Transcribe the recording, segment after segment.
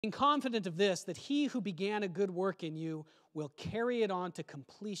Being confident of this, that he who began a good work in you will carry it on to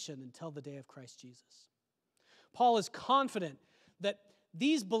completion until the day of Christ Jesus. Paul is confident that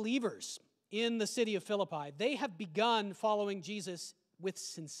these believers in the city of Philippi, they have begun following Jesus with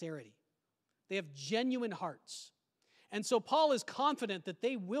sincerity. They have genuine hearts. And so Paul is confident that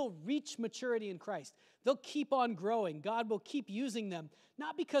they will reach maturity in Christ. They'll keep on growing. God will keep using them,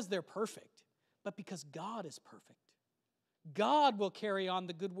 not because they're perfect, but because God is perfect. God will carry on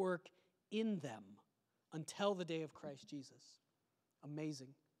the good work in them until the day of Christ Jesus. Amazing.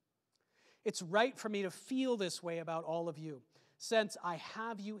 It's right for me to feel this way about all of you, since I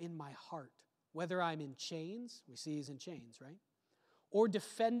have you in my heart, whether I'm in chains, we see he's in chains, right? Or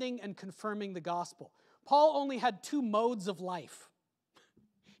defending and confirming the gospel. Paul only had 2 modes of life.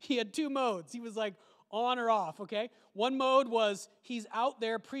 He had 2 modes. He was like on or off, okay? One mode was he's out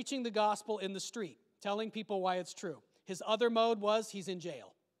there preaching the gospel in the street, telling people why it's true. His other mode was he's in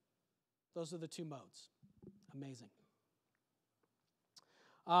jail. Those are the 2 modes. Amazing.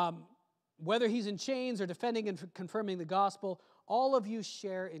 Whether he's in chains or defending and confirming the gospel, all of you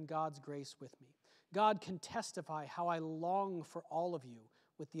share in God's grace with me. God can testify how I long for all of you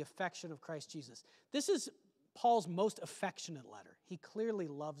with the affection of Christ Jesus. This is Paul's most affectionate letter. He clearly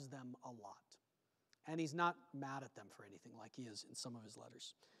loves them a lot. And he's not mad at them for anything like he is in some of his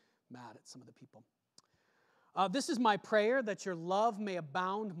letters. Mad at some of the people. This is my prayer, that your love may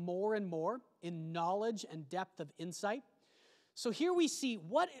abound more and more in knowledge and depth of insight. So here we see,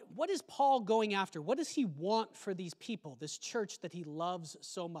 what is Paul going after? What does he want for these people, this church that he loves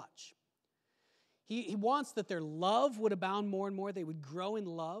so much? He wants that their love would abound more and more. They would grow in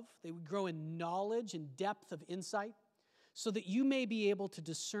love. They would grow in knowledge and depth of insight, so that you may be able to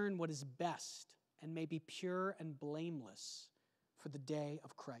discern what is best and may be pure and blameless for the day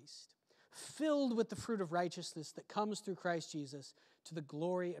of Christ, filled with the fruit of righteousness that comes through Christ Jesus to the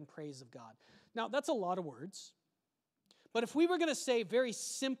glory and praise of God. Now, that's a lot of words. But if we were going to say very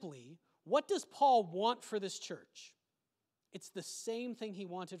simply, what does Paul want for this church? It's the same thing he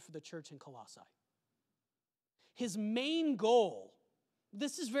wanted for the church in Colossae. His main goal,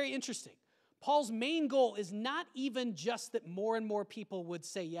 this is very interesting. Paul's main goal is not even just that more and more people would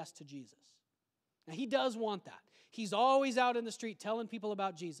say yes to Jesus. Now, he does want that. He's always out in the street telling people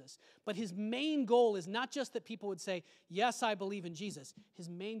about Jesus. But his main goal is not just that people would say, yes, I believe in Jesus. His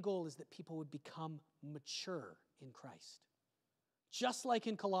main goal is that people would become mature in Christ. Just like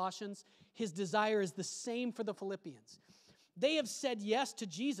in Colossians, his desire is the same for the Philippians. They have said yes to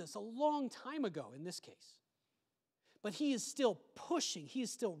Jesus a long time ago in this case. But he is still pushing, he is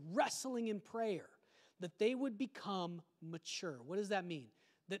still wrestling in prayer that they would become mature. What does that mean?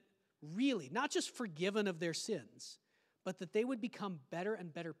 That really, not just forgiven of their sins, but that they would become better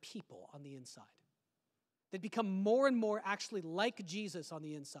and better people on the inside. They'd become more and more actually like Jesus on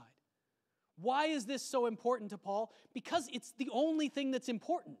the inside. Why is this so important to Paul? Because it's the only thing that's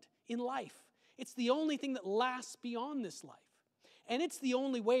important in life. It's the only thing that lasts beyond this life. And it's the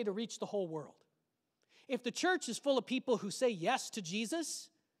only way to reach the whole world. If the church is full of people who say yes to Jesus,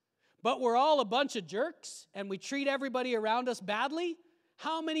 but we're all a bunch of jerks and we treat everybody around us badly,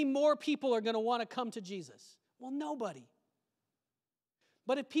 how many more people are going to want to come to Jesus? Well, nobody.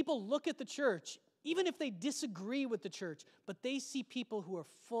 But if people look at the church, even if they disagree with the church, but they see people who are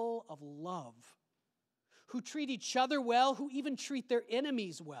full of love, who treat each other well, who even treat their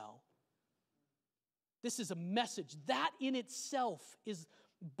enemies well, this is a message. That in itself is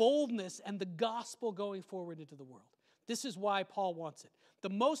boldness and the gospel going forward into the world. This is why Paul wants it. The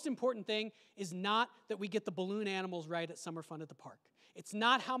most important thing is not that we get the balloon animals right at summer fun at the park. It's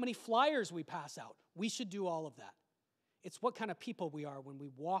not how many flyers we pass out. We should do all of that. It's what kind of people we are when we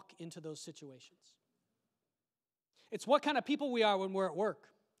walk into those situations. It's what kind of people we are when we're at work,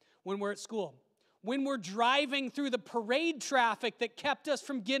 when we're at school, when we're driving through the parade traffic that kept us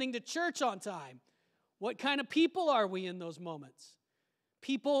from getting to church on time. What kind of people are we in those moments?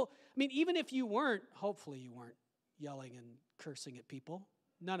 People, even if you weren't, hopefully you weren't yelling and cursing at people.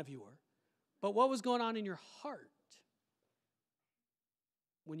 None of you were. But what was going on in your heart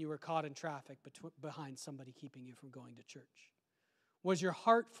when you were caught in traffic behind somebody keeping you from going to church? Was your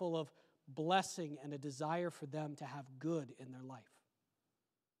heart full of blessing and a desire for them to have good in their life?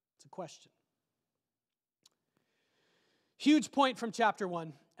 It's a question. Huge point from chapter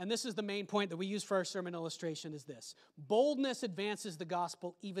 1, and this is the main point that we use for our sermon illustration, is this. Boldness advances the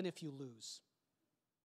gospel even if you lose.